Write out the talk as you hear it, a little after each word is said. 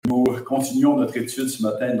Nous continuons notre étude ce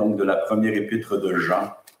matin donc de la première épître de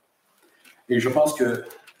Jean. Et je pense que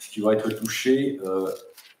ce qui va être touché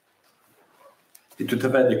est tout à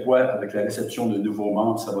fait adéquat avec la réception de nouveaux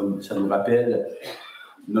membres. Ça nous rappelle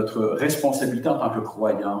notre responsabilité en tant que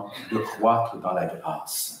croyants de croître dans la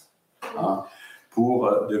grâce,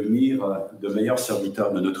 pour devenir de meilleurs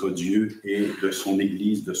serviteurs de notre Dieu et de son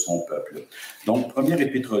Église, de son peuple. Donc, première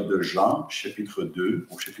épître de Jean, chapitre 2,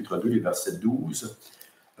 au chapitre 2, les versets 12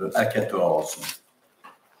 à 14.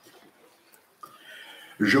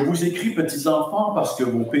 Je vous écris, petits enfants, parce que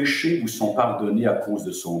vos péchés vous sont pardonnés à cause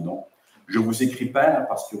de son nom. Je vous écris, pères,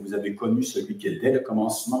 parce que vous avez connu celui qui est dès le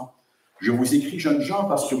commencement. Je vous écris, jeunes gens,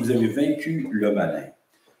 parce que vous avez vaincu le malin.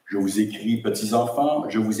 Je vous écris, petits enfants,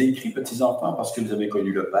 parce que vous avez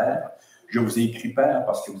connu le Père. Je vous ai écrit, père,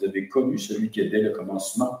 parce que vous avez connu celui qui est dès le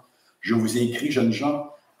commencement. Je vous ai écrit, jeunes gens,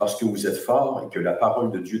 parce que vous êtes forts et que la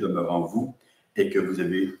parole de Dieu demeure en vous et que vous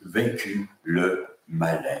avez vaincu le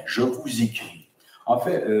malin. Je vous écris. En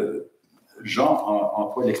fait, Jean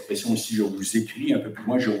emploie l'expression ici, je vous écris, un peu plus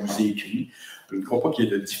loin, je vous ai écrit. Je ne crois pas qu'il y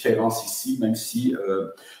ait de différence ici, même si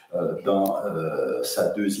dans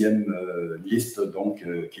sa deuxième liste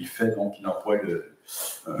qu'il fait, donc il emploie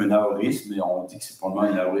un aorisme, mais on dit que c'est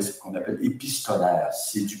probablement un aorisme qu'on appelle épistolaire,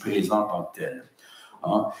 c'est du présent en tant que tel.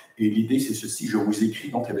 Et l'idée, c'est ceci, je vous écris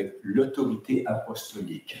donc avec l'autorité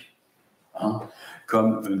apostolique.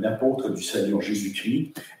 Comme un apôtre du Seigneur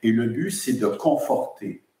Jésus-Christ. Et le but, c'est de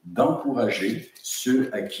conforter, d'encourager ceux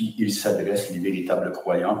à qui il s'adresse, les véritables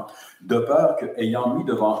croyants, de peur qu'ayant mis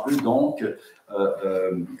devant eux donc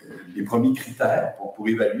les premiers critères pour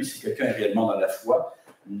évaluer si quelqu'un est réellement dans la foi,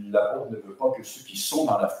 l'apôtre ne veut pas que ceux qui sont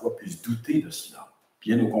dans la foi puissent douter de cela.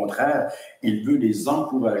 Bien au contraire, il veut les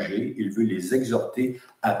encourager, il veut les exhorter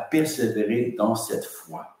à persévérer dans cette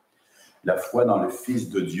foi. La foi dans le Fils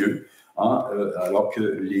de Dieu, alors que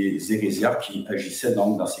les hérésiarques qui agissaient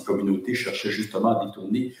donc dans ces communautés cherchaient justement à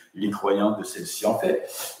détourner les croyants de celles-ci. En fait,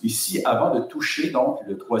 ici, avant de toucher donc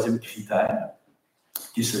le troisième critère,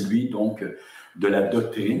 qui est celui donc de la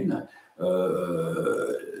doctrine,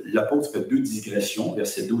 l'apôtre fait deux digressions,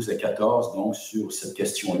 versets 12 à 14, donc sur cette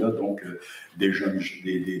question-là, donc des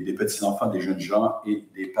petits-enfants, des jeunes gens et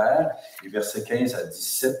des pères. Et versets 15 à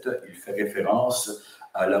 17, il fait référence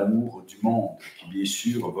à l'amour du monde, qui bien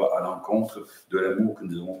sûr va à l'encontre de l'amour que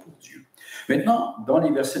nous avons pour Dieu. Maintenant, dans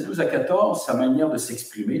les versets 12 à 14, sa manière de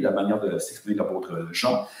s'exprimer, la manière de s'exprimer de l'apôtre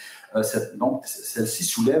Jean, donc celle-ci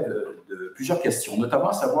soulève plusieurs questions,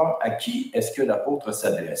 notamment savoir à qui est-ce que l'apôtre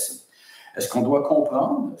s'adresse. Est-ce qu'on doit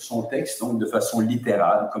comprendre son texte donc, de façon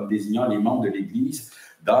littérale, comme désignant les membres de l'Église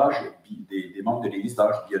des membres de l'Église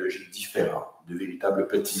d'âge biologique différents, de véritables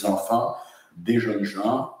petits-enfants, des jeunes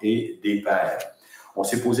gens et des pères? On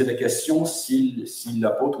s'est posé la question si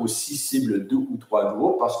l'apôtre aussi cible 2 ou 3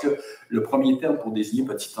 groupes, parce que le premier terme pour désigner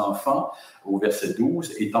petit enfant, au verset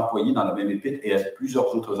 12, est employé dans la même épître et à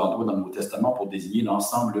plusieurs autres endroits dans le Nouveau Testament pour désigner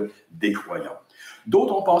l'ensemble des croyants.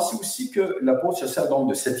 D'autres ont pensé aussi que l'apôtre se sert donc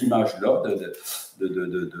de cette image-là,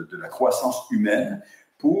 de la croissance humaine,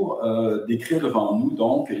 pour décrire devant nous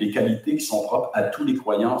donc les qualités qui sont propres à tous les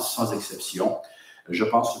croyants sans exception. Je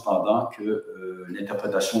pense cependant que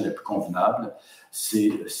l'interprétation la plus convenable,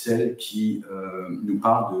 c'est celle qui nous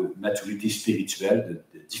parle de maturité spirituelle,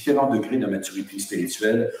 de différents degrés de maturité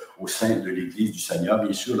spirituelle au sein de l'Église du Seigneur.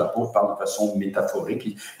 Bien sûr, l'apôtre parle de façon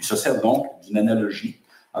métaphorique. Il se sert donc d'une analogie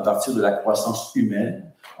à partir de la croissance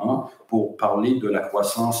humaine pour parler de la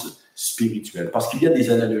croissance spirituelle. Parce qu'il y a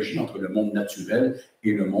des analogies entre le monde naturel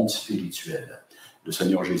et le monde spirituel. Le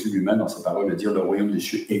Seigneur Jésus lui-même, dans sa parole, va dire « Le royaume des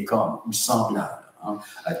cieux est comme ou semblable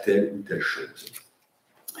à telle ou telle chose. »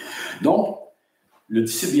 Donc, le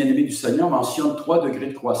disciple bien-aimé du Seigneur mentionne 3 degrés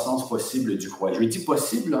de croissance possibles du croyant. Je dis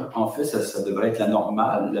possible, en fait, ça devrait être la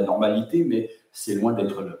normalité, mais c'est loin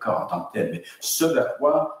d'être le cas en tant que tel. Mais ce vers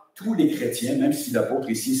quoi tous les chrétiens, même si l'apôtre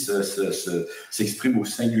ici s'exprime au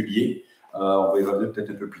singulier, on va y revenir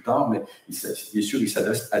peut-être un peu plus tard, mais bien sûr, il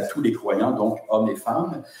s'adresse à tous les croyants, donc hommes et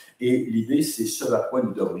femmes, et l'idée, c'est ce vers quoi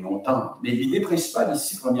nous devrions tendre. Mais l'idée principale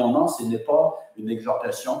ici, premièrement, ce n'est pas une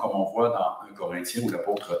exhortation comme on voit dans 1 Corinthiens, où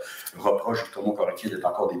l'apôtre reproche justement aux Corinthiens d'être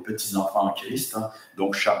encore des petits-enfants en Christ,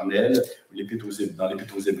 donc charnels. Dans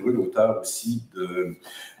l'Épître aux Hébreux, l'auteur aussi de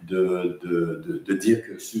dire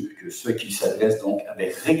que ceux qui s'adressent donc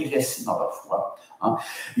avaient régressé dans leur foi.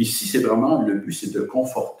 Ici, c'est vraiment le but, c'est de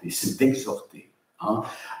conforter, c'est d'exhorter,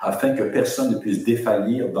 afin que personne ne puisse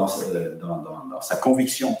défaillir dans sa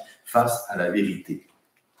conviction face à la vérité.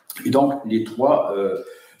 Et donc, les 3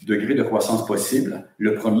 degrés de croissance possibles.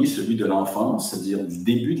 Le premier, celui de l'enfance, c'est-à-dire du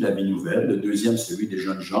début de la vie nouvelle. Le deuxième, celui des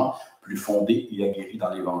jeunes gens, plus fondés et aguerris dans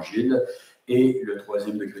l'Évangile. Et le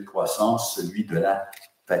troisième degré de croissance, celui de la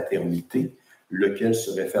paternité, lequel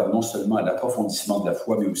se réfère non seulement à l'approfondissement de la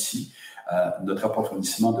foi, mais aussi à notre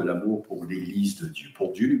approfondissement de l'amour pour l'Église de Dieu,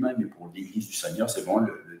 pour Dieu lui-même et pour l'Église du Seigneur. C'est vraiment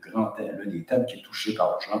le grand thème, l'un des thèmes qui est touché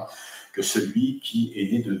par Jean, que celui qui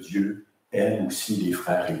est né de Dieu aime aussi les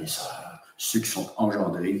frères et les sœurs, ceux qui sont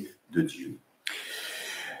engendrés de Dieu.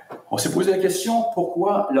 On s'est posé la question,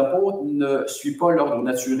 pourquoi l'apôtre ne suit pas l'ordre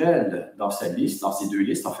naturel dans sa liste, dans ces deux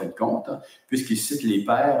listes, en fin de compte, puisqu'il cite les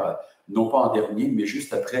pères, non pas en dernier, mais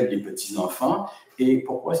juste après les petits-enfants, et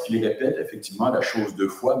pourquoi est-ce qu'il répète effectivement la chose deux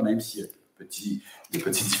fois, même s'il y a des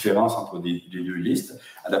petites différences entre les deux listes.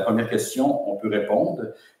 À la première question, on peut répondre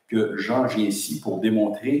que Jean vient ici pour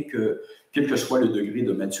démontrer que, quel que soit le degré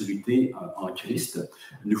de maturité en Christ,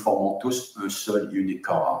 nous formons tous un seul et unique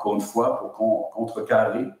corps. Encore une fois, pour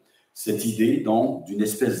contrecarrer cette idée, donc, d'une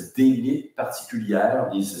espèce d'élite particulière,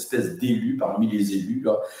 des espèces d'élus parmi les élus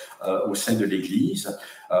là, au sein de l'Église.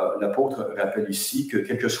 L'apôtre rappelle ici que,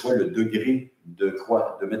 quel que soit le degré de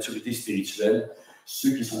maturité spirituelle,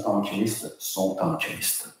 ceux qui sont en Christ sont en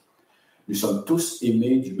Christ. Nous sommes tous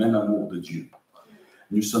aimés du même amour de Dieu.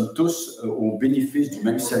 Nous sommes tous au bénéfice du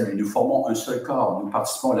même salut. Nous formons un seul corps, nous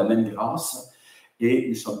participons à la même grâce et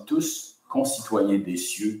nous sommes tous concitoyens des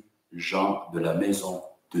cieux, gens de la maison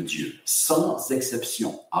de Dieu, sans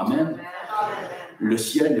exception. Amen. Le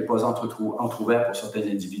ciel n'est pas entrouvert pour certains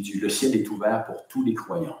individus. Le ciel est ouvert pour tous les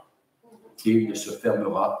croyants. Et il ne se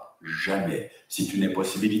fermera jamais. C'est une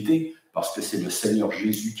impossibilité parce que c'est le Seigneur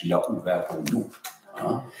Jésus qui l'a ouvert pour nous.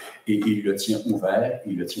 Hein? Et il le tient ouvert,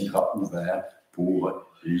 il le tiendra ouvert pour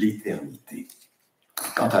l'éternité.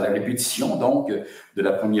 Quant à la répétition, donc, de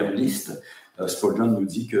la première liste, Spurgeon nous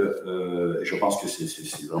dit que, je pense que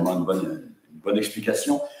c'est vraiment une bonne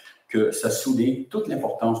explication, que ça souligne toute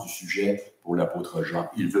l'importance du sujet pour l'apôtre Jean.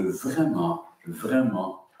 Il veut vraiment,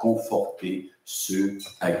 vraiment conforter ceux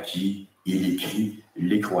à qui il écrit,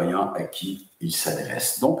 les croyants à qui il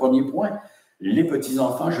s'adresse. Donc, premier point, les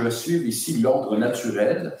petits-enfants, je vais suivre ici l'ordre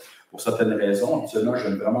naturel. Pour certaines raisons, habituellement,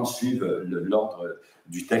 j'aime vraiment suivre l'ordre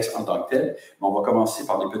du texte en tant que tel, mais on va commencer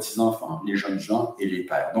par les petits-enfants, les jeunes gens et les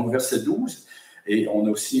pères. Donc, verset 12, et on a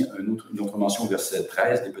aussi une autre mention, verset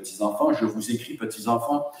 13, des petits-enfants. Je vous écris,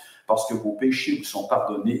 petits-enfants, parce que vos péchés vous sont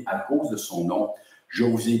pardonnés à cause de son nom. Je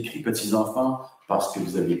vous ai écrit, petits-enfants, parce que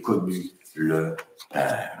vous avez connu le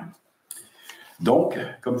Père. Donc,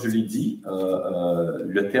 comme je l'ai dit,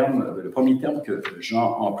 le premier terme que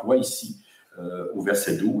Jean emploie ici, au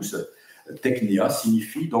verset 12, technia,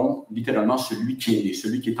 signifie donc littéralement celui qui est né,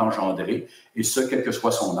 celui qui est engendré, et ce, quel que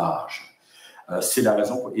soit son âge. C'est la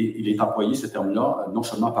raison, et il est employé ce terme-là, non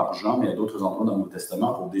seulement par Jean, mais à d'autres endroits dans le Nouveau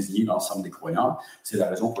Testament pour désigner l'ensemble des croyants. C'est la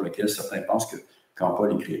raison pour laquelle certains pensent que quand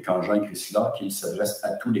Jean écrit cela, qu'il s'adresse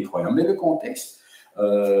à tous les croyants. Mais le contexte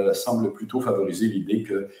semble plutôt favoriser l'idée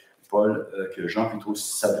que Jean plutôt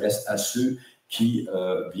s'adresse à ceux qui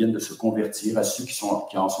viennent de se convertir, à ceux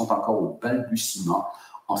qui en sont encore au balbutiement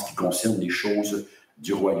en ce qui concerne les choses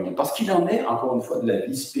du royaume. Parce qu'il en est, encore une fois, de la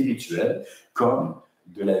vie spirituelle comme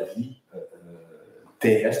de la vie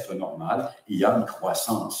terrestre normale. Il y a une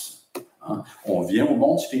croissance. Hein? On vient au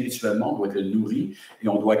monde spirituellement, on doit être nourri et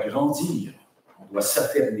on doit grandir, on doit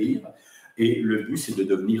s'affermir. Et le but, c'est de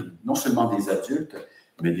devenir non seulement des adultes,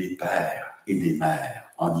 mais des pères et des mères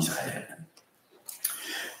en Israël.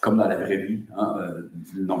 Comme dans la vraie vie, hein,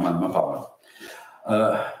 normalement parlant.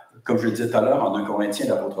 Comme je le disais tout à l'heure, en 1 Corinthiens,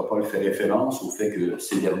 l'apôtre Paul fait référence au fait que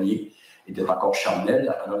ces derniers étaient encore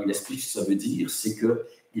charnels. Alors, il explique ce que ça veut dire, c'est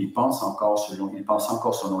qu'il pense encore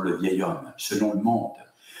selon le vieil homme, selon le monde.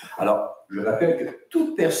 Alors, je rappelle que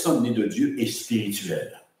toute personne née de Dieu est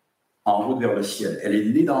spirituelle, en route vers le ciel. Elle est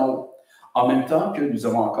née d'en haut. En même temps que nous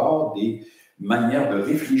avons encore des manières de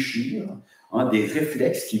réfléchir, hein, des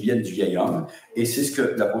réflexes qui viennent du vieil homme. Et c'est ce que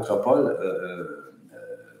l'apôtre Paul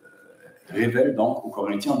révèle donc aux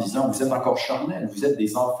Corinthiens en disant, vous êtes encore charnels, vous êtes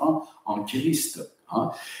des enfants en Christ. Hein,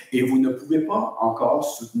 et vous ne pouvez pas encore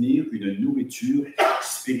soutenir une nourriture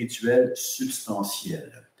spirituelle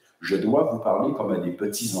substantielle. Je dois vous parler comme à des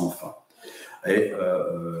petits-enfants. Et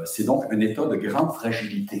c'est donc un état de grande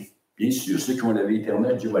fragilité. Bien sûr, ceux qui ont la vie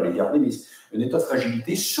éternelle, Dieu va les garder, mais un état de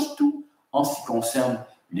fragilité, surtout en ce qui concerne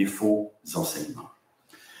les faux enseignements.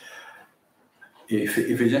 Et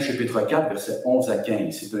Éphésiens chapitre 4, versets 11 à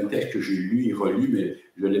 15, c'est un texte que j'ai lu et relu, mais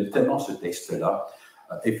je l'aime tellement ce texte-là.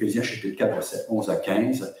 Éphésiens chapitre 4, versets 11 à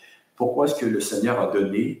 15. Pourquoi est-ce que le Seigneur a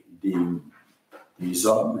donné des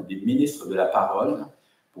hommes, des ministres de la parole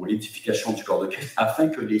pour l'édification du corps de Christ, afin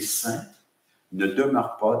que les saints ne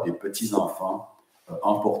demeurent pas des petits-enfants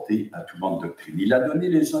emportés à tout vent de doctrine. Il a donné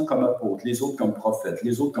les uns comme apôtres, les autres comme prophètes,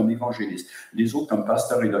 les autres comme évangélistes, les autres comme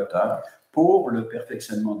pasteurs et docteurs, pour le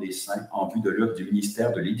perfectionnement des saints en vue de l'œuvre du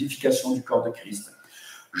ministère de l'édification du corps de Christ,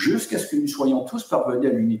 jusqu'à ce que nous soyons tous parvenus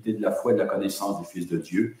à l'unité de la foi et de la connaissance du Fils de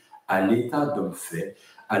Dieu, à l'état d'homme fait,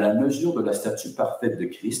 à la mesure de la stature parfaite de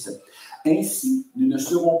Christ. Ainsi, nous ne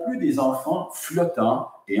serons plus des enfants flottants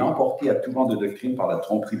et emportés à tout vent de doctrine par la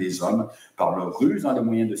tromperie des hommes, par leur ruse dans les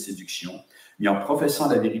moyens de séduction, mais en professant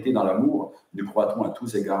la vérité dans l'amour, nous croîtrons à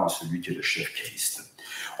tous égards en celui qui est le chef Christ.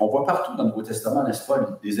 On voit partout dans le Nouveau Testament, n'est-ce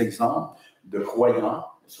pas, des exemples de croyants,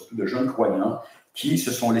 surtout de jeunes croyants, qui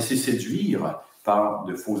se sont laissés séduire par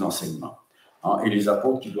de faux enseignements. Et les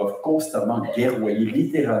apôtres qui doivent constamment guerroyer,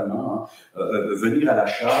 littéralement, venir à la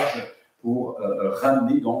charge pour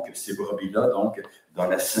ramener donc ces brebis-là donc, dans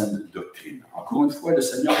la saine doctrine. Encore une fois, le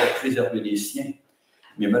Seigneur va préserver les siens,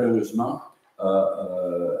 mais malheureusement,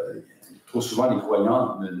 trop souvent, les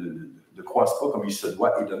croyants ne croissent pas comme il se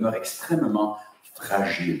doit et demeurent extrêmement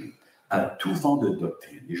fragiles à tout vent de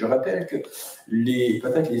doctrine. Et je rappelle que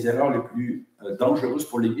peut-être les erreurs les plus dangereuses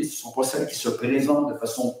pour l'Église, ce ne sont pas celles qui se présentent de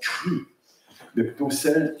façon crue, mais plutôt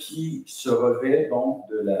celles qui se revêtent donc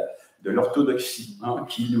de l'orthodoxie,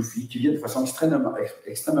 qui vient de façon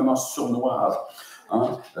extrêmement sournoise,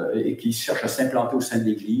 et qui cherchent à s'implanter au sein de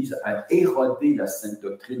l'Église, à éroder la sainte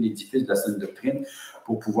doctrine, l'édifice de la sainte doctrine,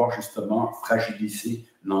 pour pouvoir justement fragiliser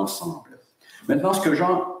l'ensemble. Maintenant, ce que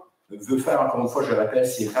Jean veut faire, encore une fois, je rappelle,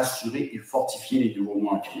 c'est rassurer et fortifier les nouveaux-nés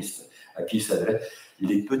en Christ, à qui il s'adresse,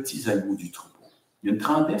 les petits agneaux du troupeau. Il y a une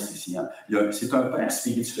trentaine ici. C'est un père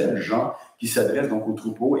spirituel, Jean, qui s'adresse donc au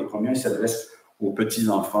troupeau, et premièrement, il s'adresse aux petits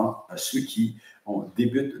enfants, à ceux qui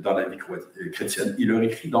débutent dans la vie chrétienne. Il leur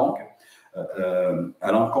écrit donc,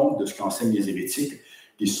 à l'encontre de ce qu'enseignent les hérétiques,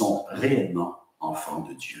 qu'ils sont réellement enfants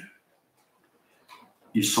de Dieu.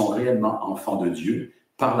 Ils sont réellement enfants de Dieu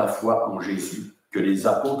par la foi en Jésus que les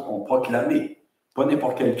apôtres ont proclamé. Pas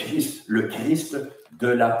n'importe quel Christ, le Christ de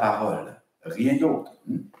la parole, rien d'autre.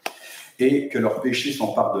 Et que leurs péchés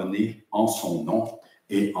sont pardonnés en son nom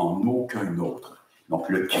et en aucun autre. Donc,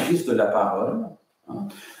 le Christ de la parole,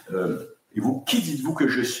 et vous, qui dites-vous que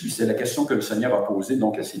je suis? C'est la question que le Seigneur a posée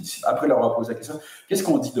donc à ses disciples. Après leur avoir posé la question, qu'est-ce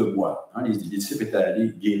qu'on dit de moi? Les disciples étaient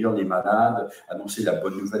allés guérir les malades, annoncer la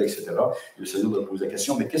bonne nouvelle, etc. Et le Seigneur leur pose la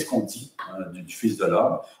question, mais qu'est-ce qu'on dit du Fils de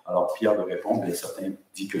l'homme? Alors Pierre leur répond, et certains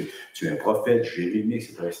disent que tu es un prophète, Jérémie,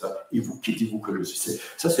 etc. Et vous, qui dites-vous que je suis?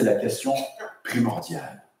 Ça, c'est la question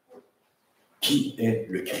primordiale. Qui est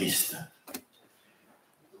le Christ?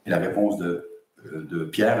 Et la réponse de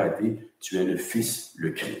Pierre a été, tu es le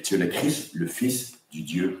Christ, le Fils du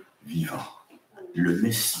Dieu vivant, le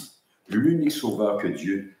Messie, l'unique sauveur que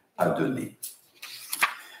Dieu a donné.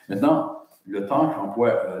 Maintenant, le temps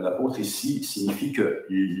qu'emploie l'apôtre ici signifie que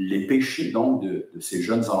les péchés donc de ces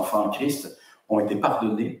jeunes enfants en Christ ont été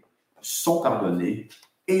pardonnés, sont pardonnés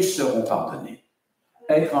et seront pardonnés.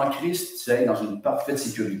 Être en Christ, c'est être dans une parfaite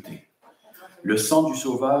sécurité. Le sang du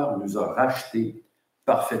Sauveur nous a rachetés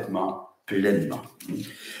parfaitement, pleinement,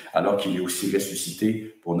 alors qu'il est aussi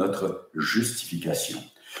ressuscité pour notre justification.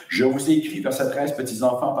 Je vous ai écrit, verset 13, petits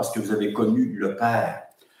enfants, parce que vous avez connu le Père.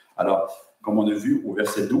 Alors, comme on a vu au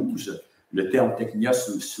verset 12, le terme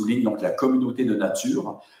technios souligne donc la communauté de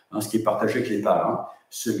nature, ce qui est partagé avec les parents.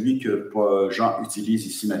 Celui que Jean utilise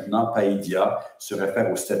ici maintenant, païdia, se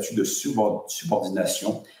réfère au statut de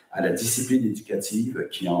subordination, à la discipline éducative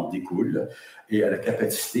qui en découle et à la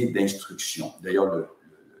capacité d'instruction. D'ailleurs,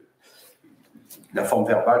 la forme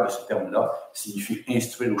verbale de ce terme-là signifie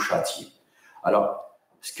instruire ou châtier. Alors,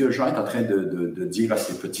 ce que Jean est en train de dire à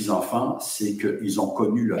ses petits-enfants, c'est qu'ils ont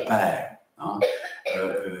connu le Père,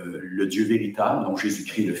 le Dieu véritable, donc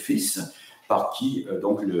Jésus-Christ le Fils, par qui,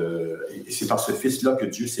 et c'est par ce Fils-là que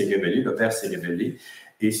Dieu s'est révélé, le Père s'est révélé,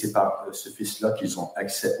 et c'est par ce Fils-là qu'ils ont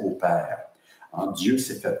accès au Père. Dieu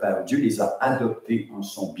s'est fait Père, Dieu les a adoptés en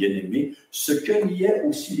son bien-aimé, ce que niaient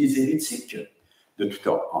aussi les hérétiques de tout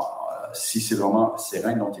temps. Si c'est vraiment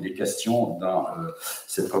serein dont il est question dans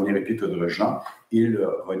cette première épître de Jean, il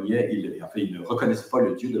reniait, il ne reconnaissait pas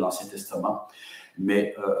le Dieu de l'Ancien Testament.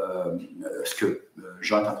 Mais ce que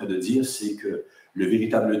Jean est en train de dire, c'est que le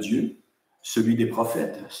véritable Dieu, celui des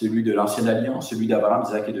prophètes, celui de l'Ancienne Alliance, celui d'Abraham,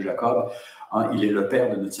 d'Isaac et de Jacob, il est le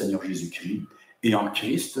Père de notre Seigneur Jésus-Christ. Et en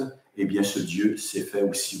Christ, eh bien, ce Dieu s'est fait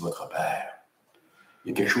aussi votre Père. Il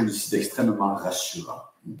y a quelque chose ici d'extrêmement rassurant.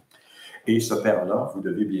 Et ce Père-là, vous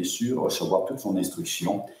devez bien sûr recevoir toute son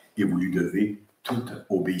instruction et vous lui devez toute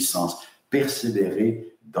obéissance.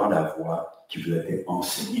 Persévérer dans la voie qui vous a été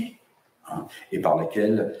enseignée et dans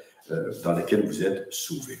laquelle vous êtes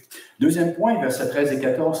sauvés. Deuxième point, versets 13 et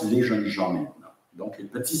 14, les jeunes gens maintenant. Donc, les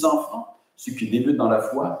petits-enfants, ceux qui débutent dans la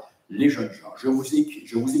foi, les jeunes gens. Je vous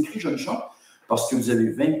écris, jeunes gens, parce que vous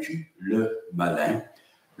avez vaincu le malin.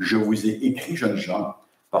 Je vous ai écrit, jeunes gens,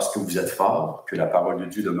 parce que vous êtes forts, que la parole de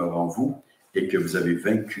Dieu demeure en vous et que vous avez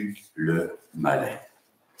vaincu le malin.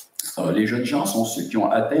 Alors, les jeunes gens sont ceux qui ont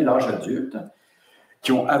atteint l'âge adulte,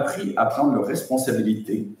 qui ont appris à prendre leurs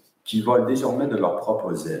responsabilités, qui volent désormais de leurs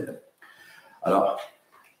propres ailes. Alors,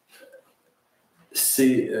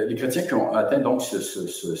 c'est les chrétiens qui ont atteint donc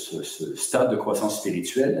ce stade de croissance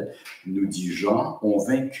spirituelle, nous dit Jean, ont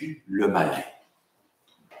vaincu le malin.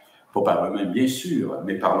 Pas par eux-mêmes, bien sûr,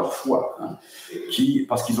 mais par leur foi, hein,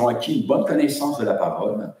 parce qu'ils ont acquis une bonne connaissance de la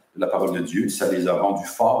parole de Dieu, ça les a rendus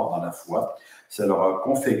forts dans la foi, ça leur a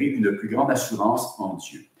conféré une plus grande assurance en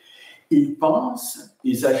Dieu. Ils pensent,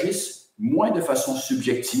 ils agissent moins de façon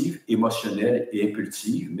subjective, émotionnelle et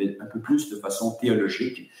impulsive, mais un peu plus de façon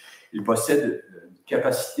théologique. Ils possèdent une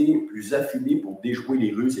capacité plus affinée pour déjouer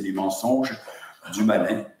les ruses et les mensonges du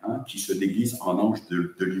malin, hein, qui se déguise en ange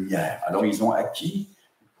de lumière. Alors, ils ont acquis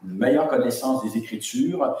une meilleure connaissance des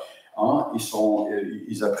Écritures, hein, ils ont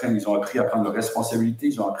appris à prendre leurs responsabilités,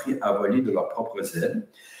 ils ont appris à voler de leurs propres ailes.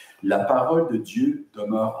 La parole de Dieu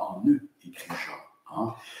demeure en eux, écrit Jean.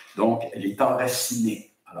 Hein. Donc, elle est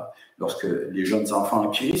enracinée. Alors, lorsque les jeunes enfants en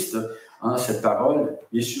Christ, hein, cette parole,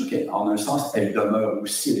 bien sûr qu'en un sens, elle demeure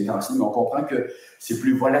aussi, elle est enracinée, mais on comprend que c'est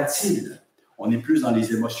plus volatile. On est plus dans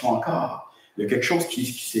les émotions encore. Il y a quelque chose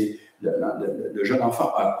le jeune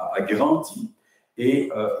enfant a grandi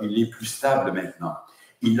et il est plus stable maintenant.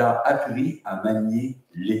 Il a appris à manier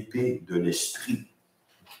l'épée de l'esprit.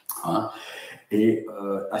 Hein, et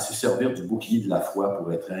à se servir du bouclier de la foi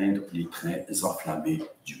pour étreindre les traits enflammés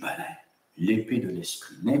du malin. L'épée de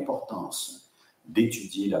l'esprit, l'importance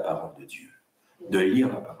d'étudier la parole de Dieu, de lire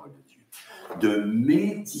la parole de Dieu, de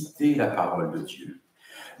méditer la parole de Dieu,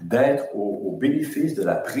 d'être au bénéfice de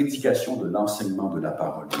la prédication, de l'enseignement de la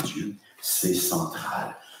parole de Dieu, c'est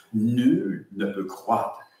central. Nul ne peut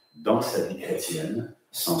croître dans sa vie chrétienne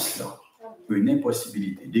sans cela. Une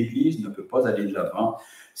impossibilité. L'Église ne peut pas aller de l'avant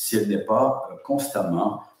si elle n'est pas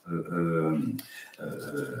constamment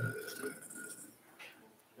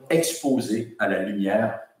exposée à la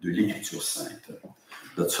lumière de l'Écriture sainte.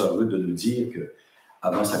 Notre sœur veut de nous dire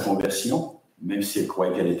qu'avant sa conversion, même si elle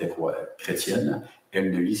croyait qu'elle était chrétienne,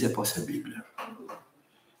 elle ne lisait pas sa Bible.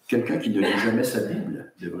 Quelqu'un qui ne lit jamais sa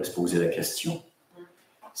Bible devrait se poser la question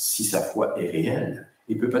si sa foi est réelle.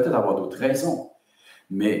 Il peut peut-être avoir d'autres raisons,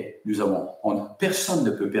 mais personne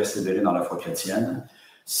ne peut persévérer dans la foi chrétienne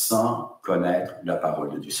sans connaître la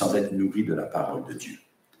parole de Dieu, sans être nourri de la parole de Dieu.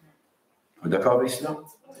 Vous êtes d'accord avec cela?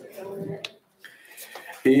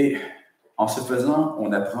 Et en ce faisant,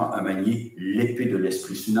 on apprend à manier l'épée de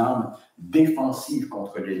l'esprit. C'est une arme défensive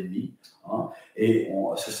contre l'ennemi, hein, et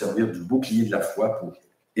on va se servir du bouclier de la foi pour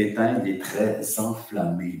éteindre les traits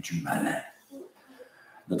enflammés du malin.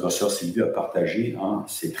 Notre sœur Sylvie a partagé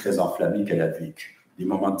ces traits enflammés qu'elle a vécus, des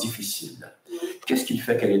moments difficiles. Qu'est-ce qui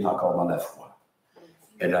fait qu'elle est encore dans la foi?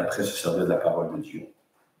 Elle a appris à se servir de la parole de Dieu,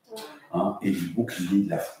 hein, et du bouclier de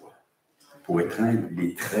la foi pour étreindre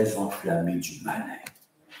les traits enflammés du malin,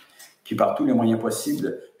 qui par tous les moyens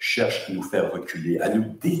possibles cherche à nous faire reculer, à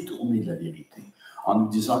nous détourner de la vérité, en nous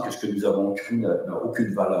disant que ce que nous avons cru n'a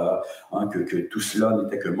aucune valeur, hein, que tout cela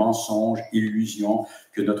n'était que mensonge, illusion,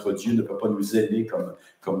 que notre Dieu ne peut pas nous aider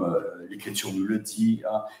comme l'Écriture nous le dit,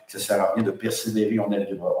 hein, que ça ne sert à rien de persévérer, on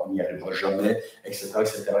n'y arrivera jamais, etc.,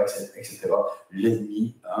 etc., etc.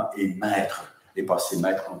 L'ennemi est maître, est passé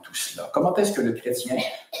maître en tout cela. Comment est-ce que le chrétien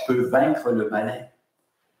peut vaincre le malin?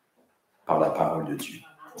 Par la parole de Dieu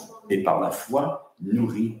et par la foi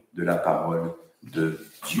nourrie de la parole de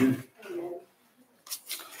Dieu.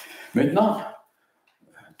 Maintenant,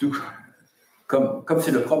 comme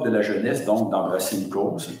c'est le propre de la jeunesse, donc, d'embrasser une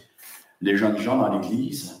cause, les jeunes gens dans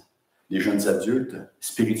l'Église, les jeunes adultes,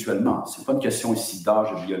 spirituellement, ce n'est pas une question ici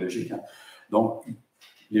d'âge biologique. Hein. Donc,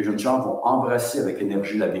 les jeunes gens vont embrasser avec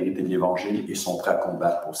énergie la vérité de l'Évangile et sont prêts à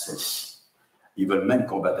combattre pour celle-ci. Ils veulent même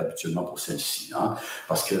combattre habituellement pour celle-ci, hein,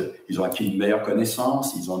 parce qu'ils ont acquis une meilleure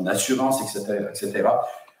connaissance, ils ont une assurance, etc., etc.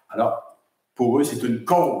 Alors, pour eux, c'est une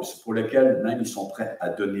cause pour laquelle même ils sont prêts à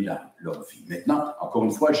donner leur vie. Maintenant, encore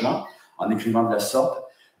une fois, Jean, en écrivant de la sorte,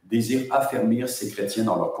 désire affermir ces chrétiens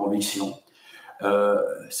dans leurs convictions,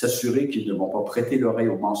 s'assurer qu'ils ne vont pas prêter l'oreille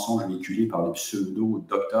aux mensonges véhiculés par les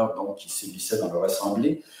pseudo-docteurs donc, qui sévissaient dans leur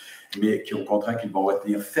assemblée, mais qui, au contraire, qu'ils vont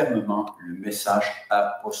retenir fermement le message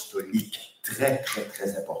apostolique, très, très,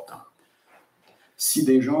 très important. Si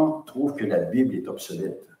des gens trouvent que la Bible est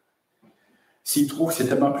obsolète, s'ils trouvent que c'est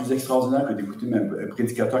tellement plus extraordinaire que d'écouter un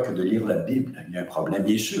prédicateur que de lire la Bible, il y a un problème.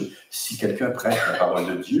 Bien sûr, si quelqu'un prêche la parole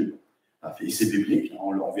de Dieu, et c'est biblique,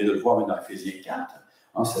 on vient de le voir dans Éphésiens 4,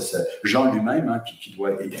 hein, c'est Jean lui-même qui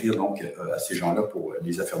doit écrire donc, à ces gens-là pour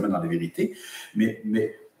les affirmer dans la vérité, mais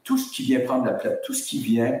tout ce qui vient prendre la place, tout ce qui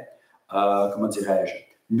vient, comment dirais-je,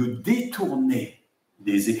 nous détourner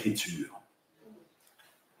des Écritures,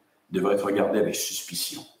 devrait être regardé avec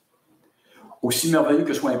suspicion. Aussi merveilleux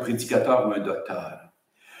que soit un prédicateur ou un docteur,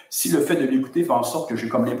 si le fait de l'écouter fait en sorte que j'ai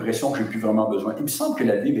comme l'impression que je n'ai plus vraiment besoin, il me semble que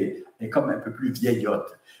la Bible est comme un peu plus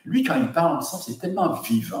vieillotte. Lui, quand il parle, c'est tellement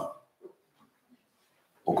vivant.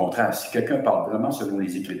 Au contraire, si quelqu'un parle vraiment selon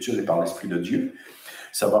les Écritures et par l'Esprit de Dieu,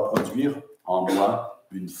 ça va produire en moi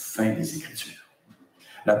une fin des Écritures.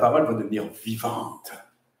 La parole va devenir vivante.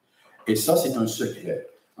 Et ça, c'est un secret.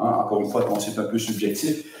 Encore une fois, c'est un peu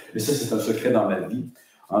subjectif, mais ça, c'est un secret dans ma vie.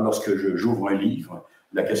 Lorsque j'ouvre un livre,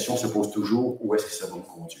 la question se pose toujours, où est-ce que ça va me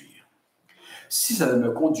conduire? Si ça ne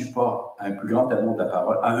me conduit pas à un plus grand amour de la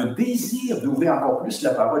parole, à un désir d'ouvrir encore plus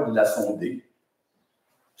la parole et de la sonder,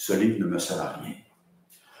 ce livre ne me sert à rien.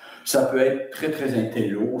 Ça peut être très, très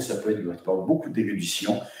intello, ça peut être beaucoup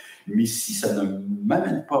d'érudition, mais si ça ne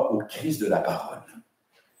m'amène pas au Christ de la parole,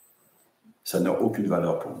 ça n'a aucune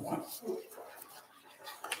valeur pour moi.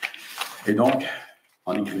 Et donc,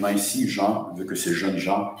 en écrivant ici, Jean veut que ces jeunes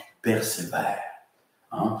gens persévèrent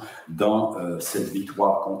dans cette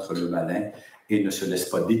victoire contre le malin et ne se laissent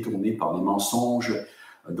pas détourner par les mensonges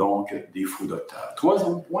donc des faux docteurs.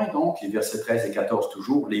 Troisième point, donc, les versets 13 et 14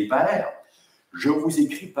 toujours, les pères. Je vous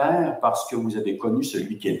écris, père, parce que vous avez connu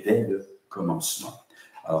celui qui est dès le commencement.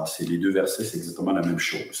 Alors, c'est les deux versets, c'est exactement la même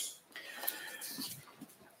chose.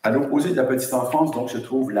 À l'opposé de la petite enfance, donc, se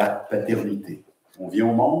trouve la paternité. On vient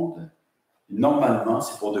au monde, normalement,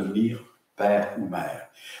 c'est pour devenir père ou mère.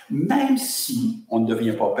 Même si on ne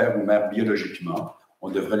devient pas père ou mère biologiquement, on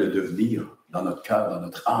devrait le devenir dans notre cœur, dans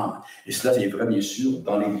notre âme. Et cela est vrai, bien sûr,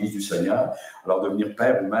 dans l'Église du Seigneur. Alors, devenir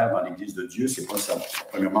père ou mère dans l'Église de Dieu, c'est pas ça,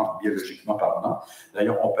 premièrement, biologiquement parlant.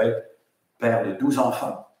 D'ailleurs, on peut être père de 12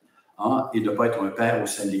 enfants et ne pas être un père au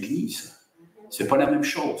sein de l'Église. C'est pas la même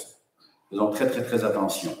chose. Faisons très, très, très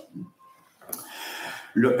attention.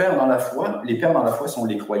 Le père dans la foi, les pères dans la foi sont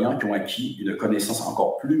les croyants qui ont acquis une connaissance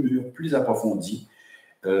encore plus mûre, plus approfondie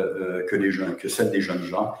que celle des jeunes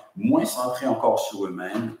gens, moins centrés encore sur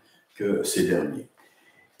eux-mêmes que ces derniers.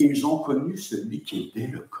 Ils ont connu celui qui est dès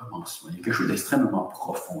le commencement. Il y a quelque chose d'extrêmement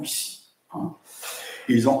profond ici.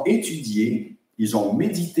 Ils ont étudié, ils ont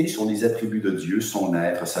médité sur les attributs de Dieu, son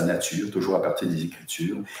être, sa nature, toujours à partir des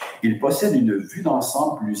Écritures. Ils possèdent une vue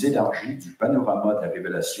d'ensemble plus élargie du panorama de la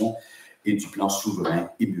révélation et du plan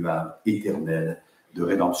souverain, immuable, éternel, de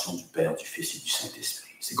rédemption du Père, du Fils et du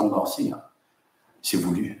Saint-Esprit. C'est condensé, c'est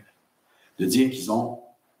voulu, de dire qu'ils ont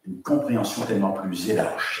une compréhension tellement plus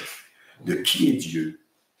élargie de qui est Dieu,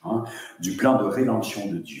 du plan de rédemption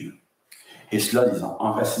de Dieu. Et cela, ils ont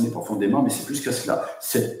enraciné profondément, mais c'est plus que cela.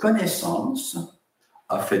 Cette connaissance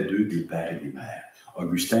a fait d'eux des pères et des mères.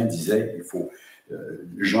 Augustin disait,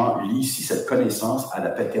 Jean lit ici cette connaissance à la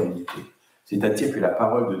paternité. C'est-à-dire que la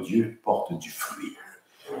parole de Dieu porte du fruit.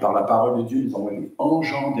 Par la parole de Dieu, nous avons été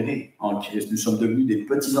engendrés en Christ. Nous sommes devenus des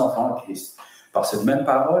petits enfants en Christ. Par cette même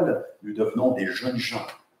parole, nous devenons des jeunes gens,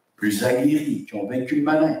 plus aguerris, qui ont vaincu le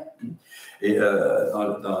malin, et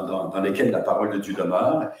dans lesquels la parole de Dieu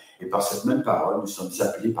demeure. Et par cette même parole, nous sommes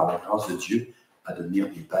appelés par la grâce de Dieu à devenir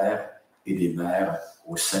des pères et des mères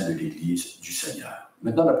au sein de l'Église du Seigneur.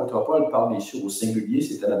 Maintenant, l'apôtre Paul parle bien sûr au singulier,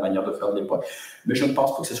 c'était la manière de faire de l'époque, mais je ne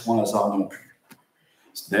pense pas que ce soit un hasard non plus.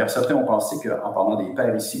 D'ailleurs, certains ont pensé qu'en parlant des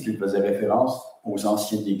pères ici, qu'il faisait référence aux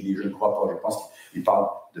anciens de l'Église. Je ne crois pas, je pense qu'il parle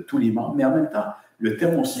de tous les membres, mais en même temps, le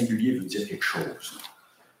terme au singulier veut dire quelque chose.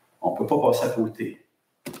 On ne peut pas passer à côté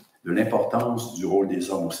de l'importance du rôle des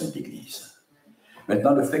hommes au sein de l'Église.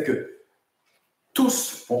 Maintenant, le fait que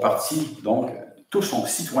tous font partie, donc, tous sont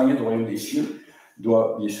citoyens du royaume des cieux,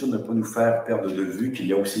 doit bien sûr ne pas nous faire perdre de vue qu'il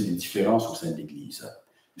y a aussi des différences au sein de l'Église.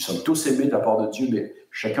 Nous sommes tous aimés de la part de Dieu, mais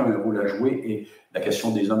chacun a un rôle à jouer et la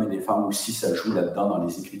question des hommes et des femmes aussi, ça joue là-dedans dans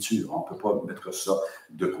les Écritures. On ne peut pas mettre ça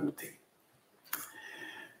de côté.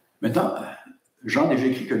 Maintenant, Jean a déjà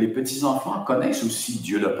écrit que les petits-enfants connaissent aussi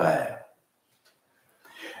Dieu le Père.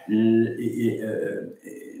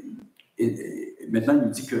 Maintenant, il nous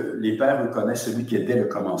dit que les pères connaissent celui qui est dès le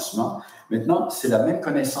commencement. Maintenant, c'est la même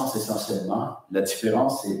connaissance essentiellement. La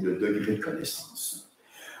différence, c'est le degré de connaissance.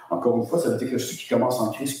 Encore une fois, ça veut dire que ceux qui commencent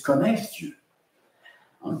en Christ connaissent Dieu.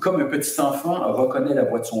 Comme un petit enfant reconnaît la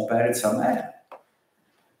voix de son père et de sa mère,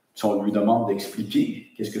 si on lui demande d'expliquer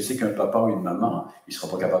qu'est-ce que c'est qu'un papa ou une maman, il ne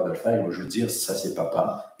sera pas capable de le faire. Il va juste dire ça c'est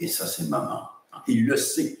papa et ça c'est maman. Il le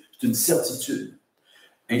sait, c'est une certitude.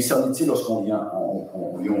 Incertitude lorsqu'on vient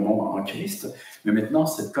au monde en Christ, mais maintenant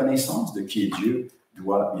cette connaissance de qui est Dieu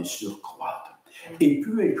doit bien sûr croître. Et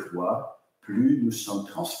plus elle croît, plus nous sommes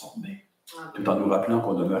transformés. Tout en nous rappelant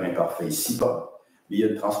qu'on demeure imparfait ici-bas, mais il y a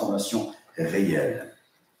une transformation réelle.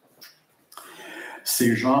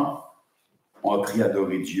 Ces gens ont appris à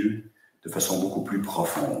adorer Dieu de façon beaucoup plus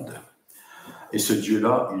profonde. Et ce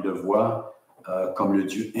Dieu-là, ils le voient comme le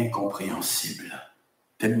Dieu incompréhensible,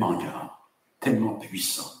 tellement grand, tellement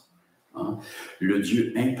puissant. Hein? Le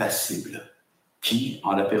Dieu impassible, qui,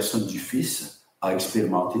 en la personne du Fils, a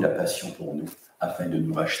expérimenté la passion pour nous, afin de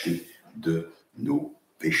nous racheter de nos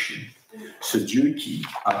péchés. Ce Dieu qui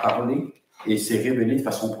a parlé et s'est révélé de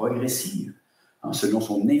façon progressive, hein, selon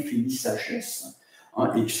son infinie sagesse,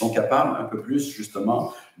 hein, et qui sont capables un peu plus,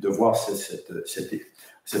 justement, de voir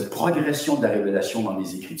cette progression de la révélation dans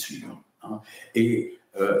les Écritures, hein, et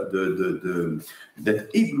d'être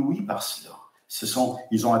éblouis par cela.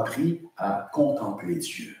 Ils ont appris à contempler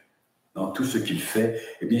Dieu dans tout ce qu'il fait.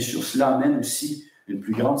 Et bien sûr, cela amène aussi une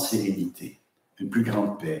plus grande sérénité, une plus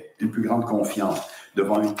grande paix, une plus grande confiance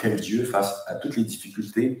devant un tel Dieu face à toutes les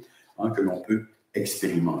difficultés, hein, que l'on peut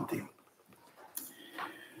expérimenter.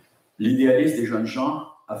 L'idéalisme des jeunes gens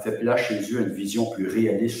a fait place chez eux à une vision plus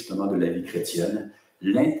réaliste justement de la vie chrétienne.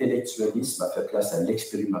 L'intellectualisme a fait place à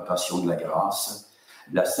l'expérimentation de la grâce,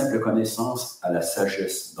 la simple connaissance à la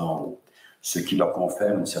sagesse d'en haut, ce qui leur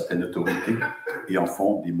confère une certaine autorité et en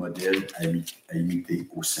font des modèles à imiter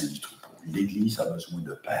au sein du troupeau. L'Église a besoin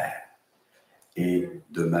de pères et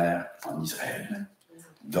de mères en Israël,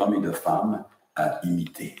 d'hommes et de femmes à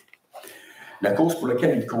imiter. La cause pour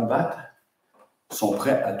laquelle ils combattent, sont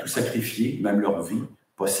prêts à tout sacrifier, même leur vie,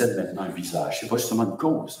 possède maintenant un visage. Ce n'est pas justement une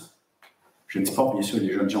cause. Je ne dis pas, bien sûr,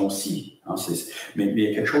 les jeunes gens aussi, hein, mais il y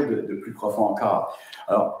a quelque chose de plus profond encore.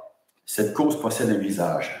 Alors, cette cause possède un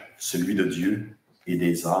visage, celui de Dieu et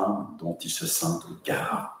des âmes dont ils se sentent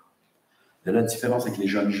garants. Il y a la différence avec les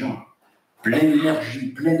jeunes gens. Plein d'énergie,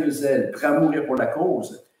 plein de zèle, prêt à mourir pour la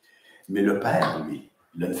cause. Mais le père, lui,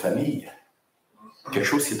 il a une famille. Quelque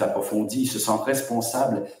chose qui est approfondi. Il se sent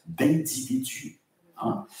responsable d'individus.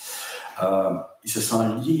 Hein? Il se sent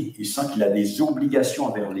lié. Il sent qu'il a des obligations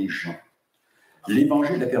envers les gens.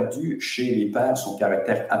 L'Évangile a perdu chez les pères son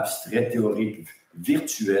caractère abstrait, théorique,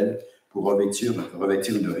 virtuel, pour revêtir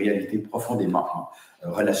une réalité profondément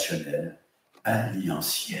relationnelle,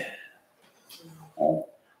 alliantielle. On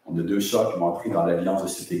a deux sœurs qui m'ont pris dans l'alliance de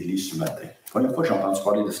cette Église ce matin. La première fois que j'ai entendu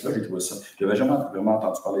parler de cela, j'ai trouvé ça. Je n'avais jamais vraiment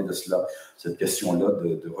entendu parler de cela, cette question-là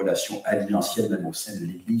de relation alliantielle même au sein de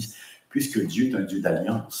l'Église, puisque Dieu est un Dieu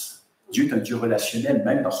d'alliance. Dieu est un Dieu relationnel,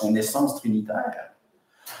 même dans son essence trinitaire.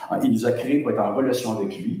 Il nous a créés pour être en relation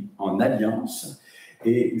avec lui, en alliance,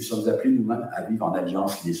 et nous sommes appelés nous-mêmes à vivre en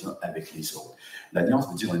alliance les uns avec les autres. L'alliance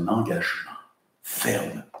veut dire un engagement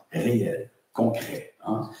ferme, réel, concret,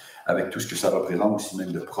 hein, avec tout ce que ça représente aussi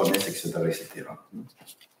même de promesses, etc., etc.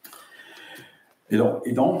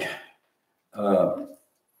 Et donc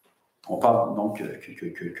on parle donc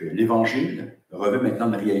que l'Évangile revêt maintenant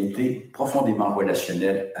une réalité profondément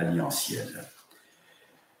relationnelle, alliantielle.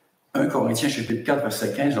 1 Corinthiens, chapitre 4,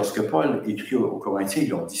 verset 15, lorsque Paul écrit aux Corinthiens, il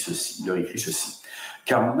leur écrit ceci. «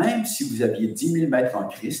 Car même si vous aviez 10 000 maîtres en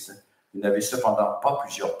Christ, vous n'avez cependant pas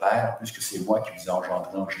plusieurs pères, puisque c'est moi qui vous ai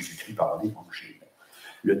engendré en Jésus-Christ par l'Évangile. »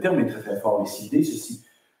 Le terme est très, très fort ici. Dit ceci.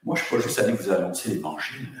 Moi, je ne suis pas juste allé vous annoncer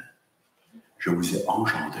l'Évangile. Je vous ai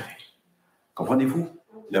engendré. Comprenez-vous?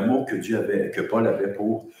 L'amour que Paul avait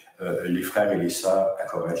pour les frères et les sœurs à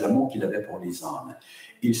Corinthe, l'amour qu'il avait pour les âmes.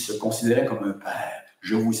 Il se considérait comme un père.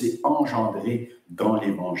 Je vous ai engendré dans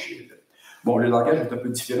l'Évangile. Bon, le langage est un peu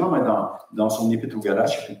différent, mais dans son épître aux Galates,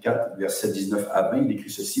 chapitre 4, versets 19 à 20, il écrit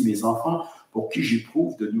ceci. « Mes enfants, pour qui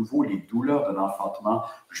j'éprouve de nouveau les douleurs de l'enfantement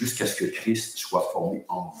jusqu'à ce que Christ soit formé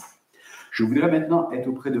en vous. Je voudrais maintenant être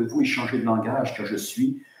auprès de vous et changer de langage, car je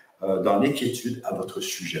suis dans l'inquiétude à votre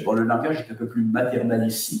sujet. » Bon, le langage est un peu plus maternel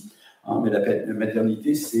ici, hein, mais la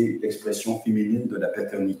maternité, c'est l'expression féminine de la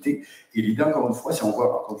paternité. Et l'idée, encore une fois, si on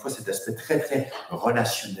voit encore une fois cet aspect très, très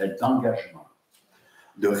relationnel, d'engagement,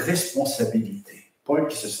 de responsabilité. Paul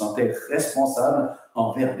qui se sentait responsable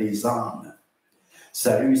envers des âmes.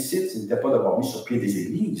 Sa réussite, ce n'était pas d'avoir mis sur pied des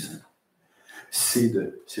églises,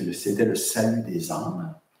 c'était le salut des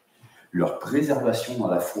âmes, leur préservation dans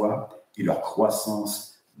la foi et leur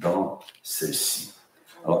croissance dans celle-ci.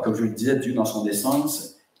 Alors, comme je le disais, Dieu, dans son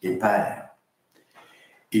essence, est Père.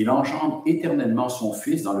 Il engendre éternellement son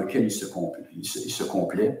Fils dans lequel il se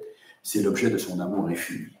complaît. C'est l'objet de son amour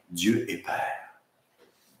infini. Dieu est Père.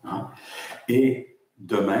 Hein? Et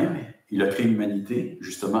de même, il a créé l'humanité,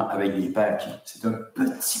 justement, avec des pères qui... C'est un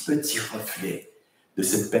petit reflet de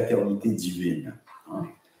cette paternité divine. Hein?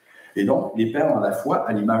 Et donc, les pères, dans la foi,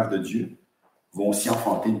 à l'image de Dieu, vont aussi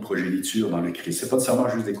enfanter une progéniture dans le Christ. Ce n'est pas nécessairement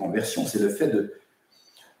juste des conversions, c'est le fait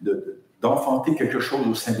d'enfanter quelque chose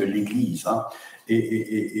au sein de l'Église, hein,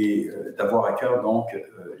 et d'avoir à cœur donc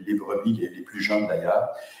les brebis, les plus jeunes d'ailleurs.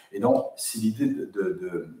 Et donc, c'est l'idée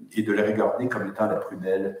de les regarder comme étant la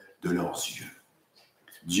prunelle de leurs yeux.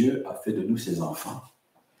 Dieu a fait de nous ses enfants,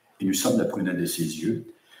 et nous sommes la prunelle de ses yeux.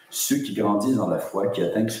 Ceux qui grandissent dans la foi, qui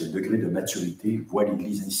atteignent ce degré de maturité, voient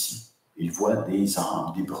l'Église ainsi. Ils voient des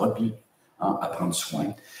âmes, des brebis, hein, à prendre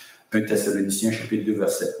soin. 1 Thessaloniciens, chapitre 2,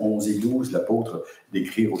 versets 11 et 12, l'apôtre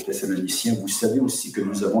décrit aux Thessaloniciens, « Vous savez aussi que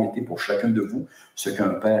nous avons été pour chacun de vous ce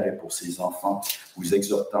qu'un père est pour ses enfants, vous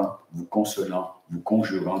exhortant, vous consolant, vous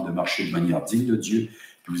conjurant de marcher de manière digne de Dieu,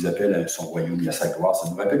 qui vous appelle à son royaume et à sa gloire. » Ça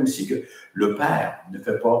nous rappelle aussi que le père ne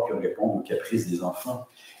fait pas que répondre aux caprices des enfants.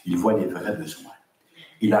 Il voit les vrais besoins.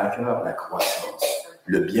 Il a à cœur la croissance,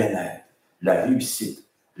 le bien-être, la réussite,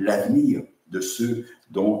 l'avenir de ceux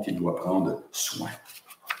dont il doit prendre soin.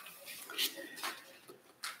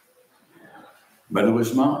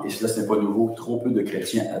 Malheureusement, et cela ce n'est pas nouveau, trop peu de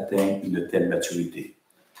chrétiens atteignent une telle maturité.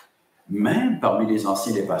 Même parmi les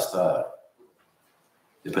anciens, les pasteurs,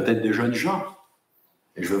 il y a peut-être des jeunes gens.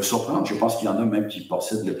 Et je vais vous surprendre, je pense qu'il y en a même qui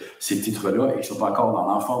possèdent ces titres-là et qui sont encore dans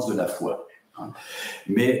l'enfance de la foi. Hein.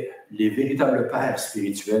 Mais les véritables pères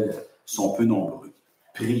spirituels sont peu nombreux.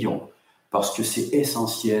 Prions, parce que c'est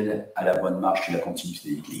essentiel à la bonne marche et la continuité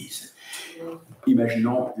de l'Église.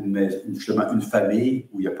 Imaginons justement une famille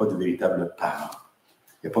où il n'y a pas de véritable parent.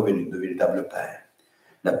 Il n'y a pas de véritable père.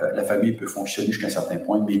 La famille peut fonctionner jusqu'à un certain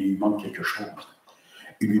point, mais il lui manque quelque chose.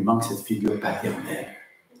 Il lui manque cette figure paternelle,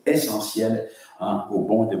 essentielle, hein, au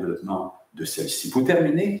bon développement de celle-ci. Pour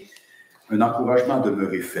terminer, un encouragement à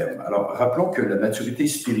demeurer ferme. Alors, rappelons que la maturité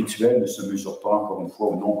spirituelle ne se mesure pas, encore une fois,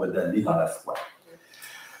 au nombre d'années dans la foi.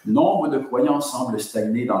 Nombre de croyants semblent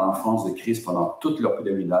stagner dans l'enfance de Christ pendant toute leur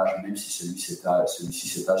pèlerinage, même si celui-ci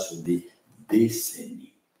s'étale sur des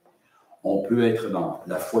décennies. On peut être dans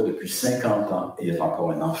la foi depuis 50 ans et être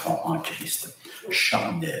encore un enfant en Christ,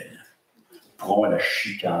 charnel, prompt à la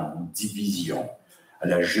chicane, division, à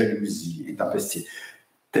la jalousie, intempestif,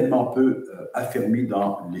 tellement peu affirmé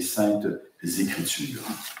dans les Saintes Écritures.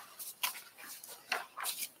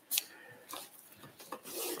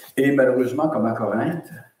 Et malheureusement, comme à Corinthe,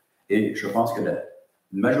 et je pense que la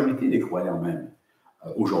majorité des croyants même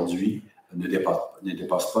aujourd'hui ne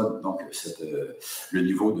dépasse pas donc le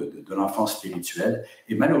niveau de l'enfance spirituelle.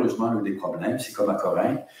 Et malheureusement, l'un des problèmes, c'est comme à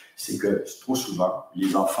Corinthe, c'est que trop souvent,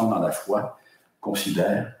 les enfants dans la foi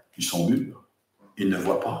considèrent qu'ils sont mûrs. Ils ne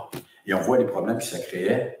voient pas. Et on voit les problèmes que ça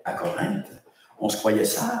créait à Corinthe. On se croyait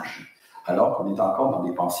sage, alors qu'on était encore dans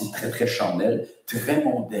des pensées très, très charnelles, très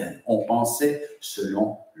mondaines. On pensait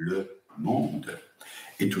selon le monde.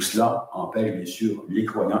 Et tout cela empêche, bien sûr, les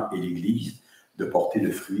croyants et l'Église de porter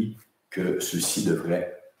le fruit que ceux-ci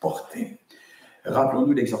devraient porter.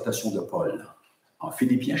 Rappelons-nous l'exhortation de Paul, en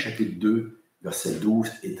Philippiens chapitre 2, versets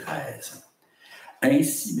 12 et 13. «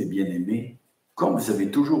 Ainsi, mes bien-aimés, comme vous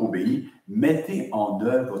avez toujours obéi, mettez en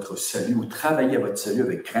œuvre votre salut ou travaillez à votre salut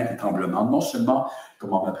avec crainte et tremblement, non seulement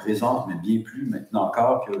comme en ma présence, mais bien plus maintenant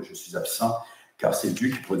encore que je suis absent, car c'est Dieu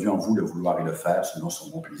qui produit en vous le vouloir et le faire selon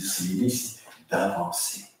son bon plaisir. » C'est l'idée ici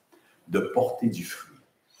d'avancer, de porter du fruit.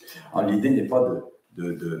 Alors, l'idée n'est pas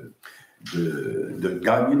de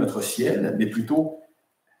gagner notre ciel, mais plutôt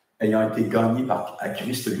ayant été gagné par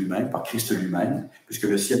Christ lui-même, puisque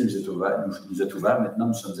le ciel nous est ouvert, maintenant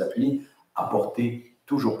nous sommes appelés à porter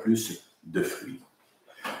toujours plus de fruits.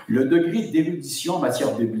 Le degré d'érudition en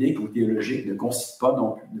matière biblique ou théologique ne constitue pas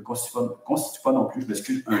non plus,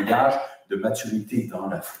 un gage de maturité dans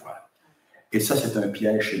la foi. Et ça, c'est un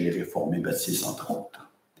piège chez les réformés baptistes, entre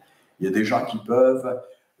autres. Il y a des gens qui peuvent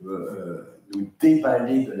nous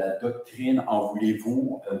déballer de la doctrine, en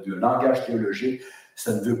voulez-vous, du langage théologique.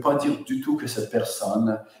 Ça ne veut pas dire du tout que cette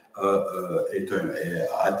personne a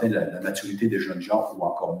atteint la maturité des jeunes gens ou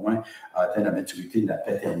encore moins a atteint la maturité de la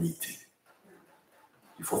paternité.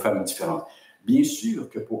 Il faut faire une différence. Bien sûr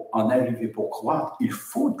que pour en arriver, pour croire, il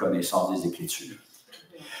faut une connaissance des Écritures.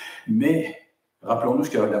 Mais rappelons-nous ce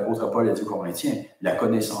que l'apôtre Paul a dit aux Corinthiens, la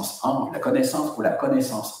connaissance entre, la connaissance pour la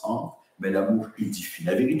connaissance entre, mais l'amour édifie.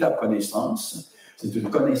 La véritable connaissance, c'est une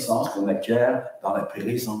connaissance qu'on acquiert dans la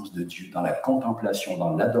présence de Dieu, dans la contemplation,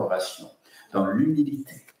 dans l'adoration, dans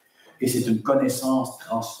l'humilité. Et c'est une connaissance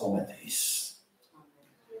transformatrice.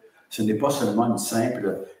 Ce n'est pas seulement une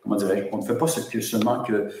simple, on ne fait pas seulement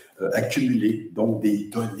accumuler donc des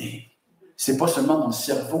données. Ce n'est pas seulement dans le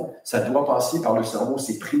cerveau, ça doit passer par le cerveau,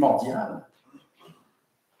 c'est primordial.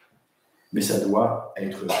 Mais ça doit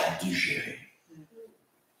être digéré.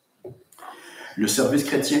 Le service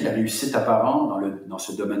chrétien et la réussite apparente dans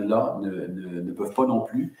ce domaine-là ne peuvent pas non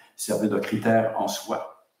plus servir de critère en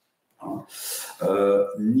soi. hein,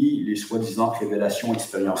 ni les soi-disant révélations,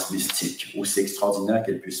 expériences mystiques, aussi extraordinaires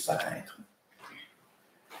qu'elles puissent paraître.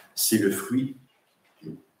 C'est le fruit,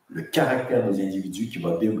 le caractère des individus qui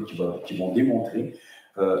vont démontrer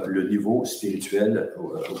le niveau spirituel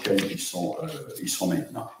auquel ils sont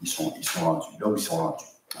maintenant. Ils sont rendus, là où ils sont rendus.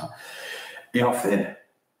 Hein. Et en fait,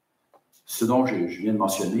 ce dont je viens de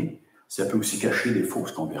mentionner, ça peut aussi cacher des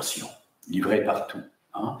fausses conversions, livrées partout.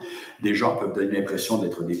 Hein. Des gens peuvent donner l'impression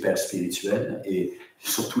d'être des pères spirituels et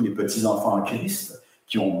surtout les petits enfants en Christ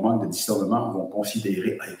qui ont manque de discernement vont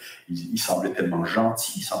considérer, il semble tellement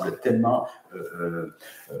gentil, il semble tellement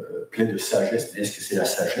plein de sagesse, mais est-ce que c'est la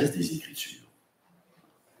sagesse des Écritures?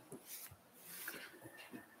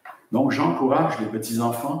 Donc, j'encourage les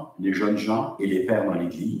petits-enfants, les jeunes gens et les pères dans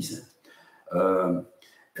l'Église.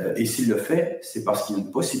 Et s'il le fait, c'est parce qu'il y a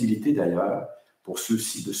une possibilité d'ailleurs pour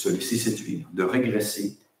ceux-ci de se laisser séduire, de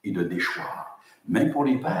régresser et de déchoir. Même pour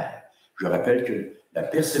les pères, je rappelle que la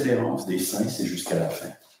persévérance des saints, c'est jusqu'à la fin.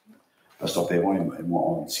 Pasteur Perron et moi,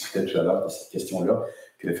 on discutait tout à l'heure de cette question-là,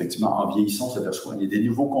 qu'effectivement, en vieillissant, on s'aperçoit qu'il y a des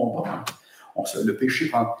nouveaux combats. Hein. Le péché,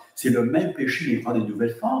 c'est le même péché, mais il prend des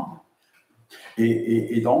nouvelles formes.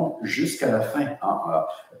 Et donc, jusqu'à la fin,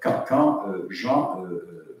 quand Jean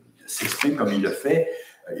s'exprime comme il le fait,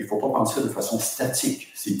 il ne faut pas penser ça de façon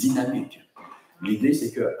statique, c'est dynamique. L'idée,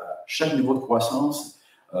 c'est qu'à chaque niveau de croissance,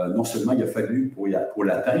 non seulement il a fallu, pour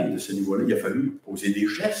l'atteindre de ce niveau-là, il a fallu poser des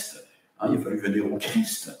gestes, hein, il a fallu venir au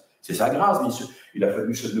Christ. C'est sa grâce, bien sûr. Il a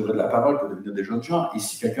fallu se nourrir de la parole pour devenir des jeunes gens. Et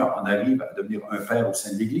si quelqu'un en arrive à devenir un père au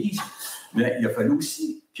sein de l'Église, mais il a fallu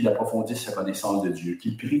aussi qu'il approfondisse sa connaissance de Dieu,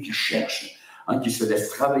 qu'il prie, qu'il cherche, hein, qu'il se laisse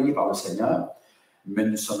travailler par le Seigneur, mais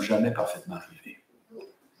nous ne sommes jamais parfaitement arrivés.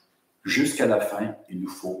 Jusqu'à la fin, il nous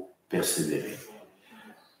faut persévérer.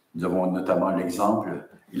 Nous avons notamment l'exemple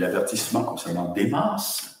et l'avertissement concernant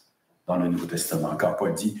Démas dans le Nouveau Testament, quand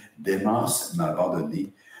Paul dit « Démas m'a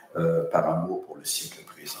abandonné par amour pour le siècle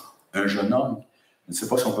présent ». Un jeune homme, je ne sais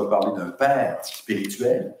pas si on peut parler d'un père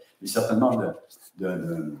spirituel, mais certainement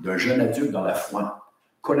d'un jeune adulte dans la foi,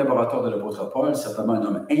 collaborateur de l'apôtre Paul, certainement un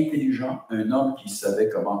homme intelligent, un homme qui savait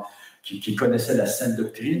comment, qui connaissait la sainte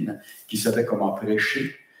doctrine, qui savait comment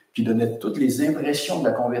prêcher, qui donnait toutes les impressions de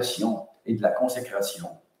la conversion et de la consécration,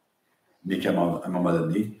 mais qui, à un moment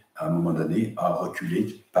donné, a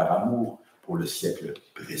reculé par amour pour le siècle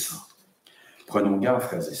présent. Prenons garde,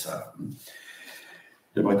 frères et sœurs.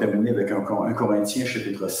 J'aimerais terminer avec 1 Corinthiens,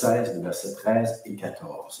 chapitre 16, versets 13 et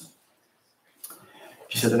 14,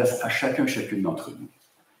 qui s'adresse à chacune d'entre nous.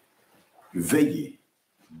 Veillez,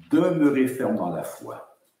 demeurez fermes dans la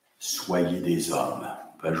foi, soyez des hommes.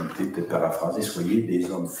 On peut ajouter, peut-être paraphraser, soyez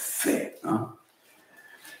des hommes faits. Hein?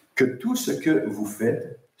 Que tout ce que vous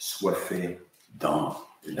faites soit fait dans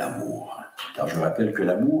l'amour. Car je rappelle que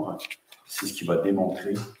l'amour, c'est ce qui va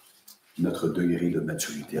démontrer notre degré de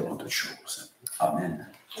maturité avant toute chose. Amen.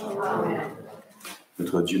 Amen.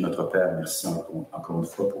 Notre Dieu, notre Père, merci encore une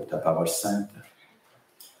fois pour ta parole sainte,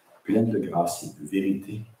 pleine de grâce et de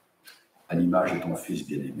vérité, à l'image de ton Fils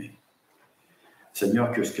bien-aimé.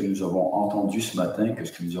 Seigneur, que ce que nous avons entendu ce matin, que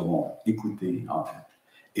ce que nous avons écouté,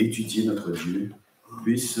 étudié notre Dieu,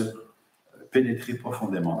 puisse pénétrer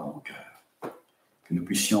profondément dans nos cœurs. Que nous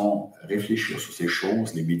puissions réfléchir sur ces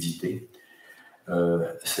choses, les méditer,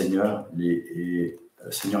 Seigneur,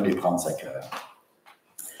 les prendre à cœur.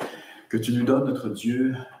 Que tu nous donnes, notre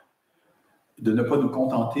Dieu, de ne pas nous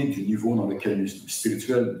contenter du niveau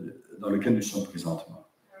spirituel dans lequel nous sommes présentement.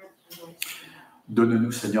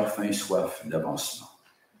 Donne-nous, Seigneur, faim et soif d'avancement.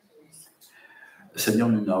 Seigneur,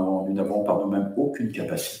 nous n'avons par nous-mêmes aucune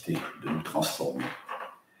capacité de nous transformer.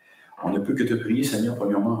 On ne peut que te prier, Seigneur,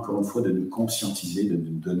 premièrement, encore une fois, de nous conscientiser, de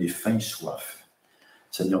nous donner faim et soif.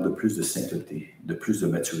 Seigneur, de plus de sainteté, de plus de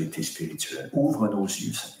maturité spirituelle. Ouvre nos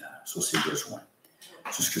yeux, Seigneur, sur ces besoins,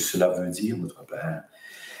 sur ce que cela veut dire, notre Père,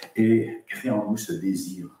 et crée en nous ce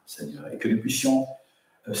désir, Seigneur, et que nous puissions,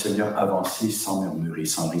 Seigneur, avancer sans murmurer,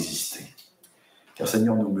 sans résister. Car,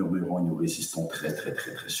 Seigneur, nous murmurons et nous résistons très, très,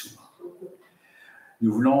 très, très souvent.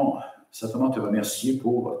 Nous voulons certainement te remercier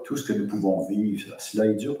pour tout ce que nous pouvons vivre. Cela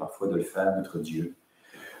est dur parfois de le faire, notre Dieu.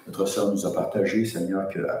 Notre sœur nous a partagé, Seigneur,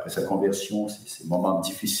 qu'après sa conversion, ces moments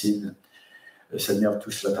difficiles, Seigneur,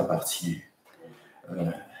 tout cela t'appartient.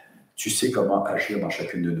 Tu sais comment agir dans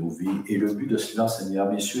chacune de nos vies. Et le but de cela, Seigneur,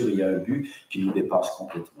 bien sûr, il y a un but qui nous dépasse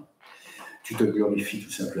complètement. Tu te glorifies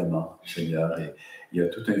tout simplement, Seigneur, et il y a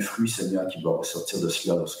tout un fruit, Seigneur, qui va ressortir de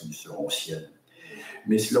cela lorsque nous serons au ciel.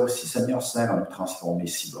 Mais cela aussi, Seigneur, sert à nous transformer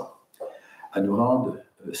ici-bas, à nous rendre,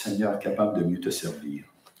 Seigneur, capables de mieux te servir.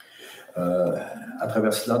 À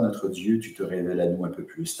travers cela, notre Dieu, tu te révèles à nous un peu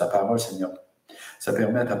plus. Ta parole, Seigneur, Ça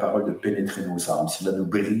permet à ta parole de pénétrer nos âmes. Cela nous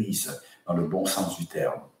brise dans le bon sens du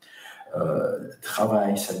terme.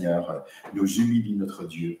 Travaille, Seigneur, nous humilie, notre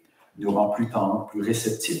Dieu, nous rend plus tendres, plus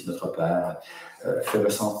réceptifs, notre Père. Fais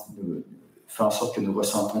en sorte que nous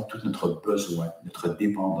ressentons tout notre besoin, notre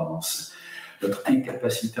dépendance, notre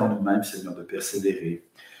incapacité en nous-mêmes, Seigneur, de persévérer,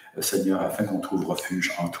 Seigneur, afin qu'on trouve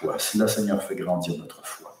refuge en toi. Cela, Seigneur, fait grandir notre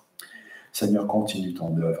foi. Seigneur, continue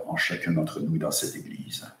ton œuvre en chacun d'entre nous dans cette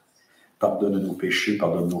Église. Pardonne nos péchés,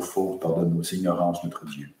 pardonne nos fautes, pardonne nos ignorances, notre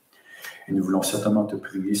Dieu. Et nous voulons certainement te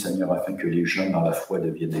prier, Seigneur, afin que les jeunes dans la foi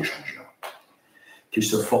deviennent des jeunes gens. Qu'ils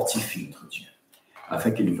se fortifient, notre Dieu,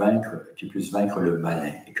 afin qu'ils puissent vaincre le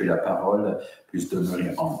malin et que la parole puisse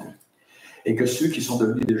demeurer en eux. Et que ceux qui sont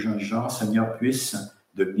devenus des jeunes gens, Seigneur, puissent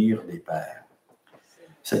devenir des pères.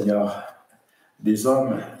 Seigneur, des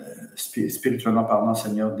hommes, spirituellement parlant,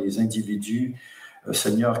 Seigneur, des individus,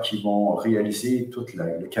 Seigneur, qui vont réaliser tout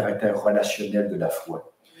le caractère relationnel de la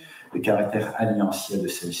foi, le caractère alliantiel de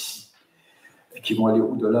celle-ci, qui vont aller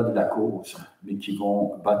au-delà de la cause, mais qui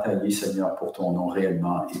vont batailler, Seigneur, pour ton nom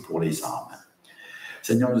réellement et pour les âmes.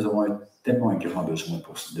 Seigneur, nous avons tellement un grand besoin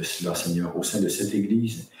de cela, Seigneur, au sein de cette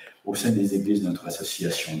Église, au sein des églises de notre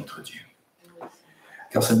association, notre Dieu.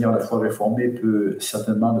 Car, Seigneur, la foi réformée peut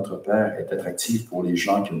certainement, notre Père, être attractive pour les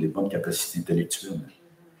gens qui ont des bonnes capacités intellectuelles.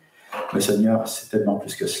 Mais, Seigneur, c'est tellement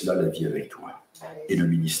plus que cela, la vie avec toi, et le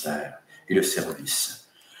ministère, et le service.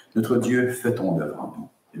 Notre Dieu, fais ton œuvre en nous.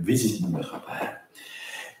 Visite-nous, notre Père.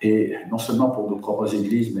 Et non seulement pour nos propres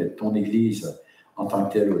églises, mais ton Église en tant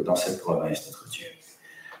que telle dans cette province, notre Dieu.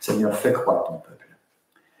 Seigneur, fais croître ton peuple.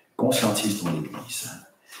 Conscientise ton Église.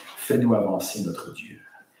 Fais-nous avancer, notre Dieu.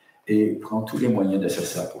 Et prends tous les moyens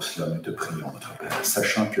nécessaires pour cela, nous te prions, notre Père,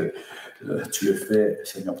 sachant que tu le fais,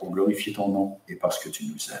 Seigneur, pour glorifier ton nom et parce que tu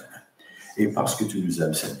nous aimes. Et parce que tu nous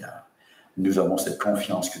aimes, Seigneur, nous avons cette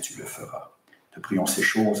confiance que tu le feras. Te prions ces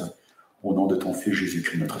choses au nom de ton Fils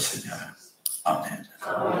Jésus-Christ, notre Seigneur. Amen.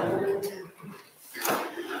 Amen.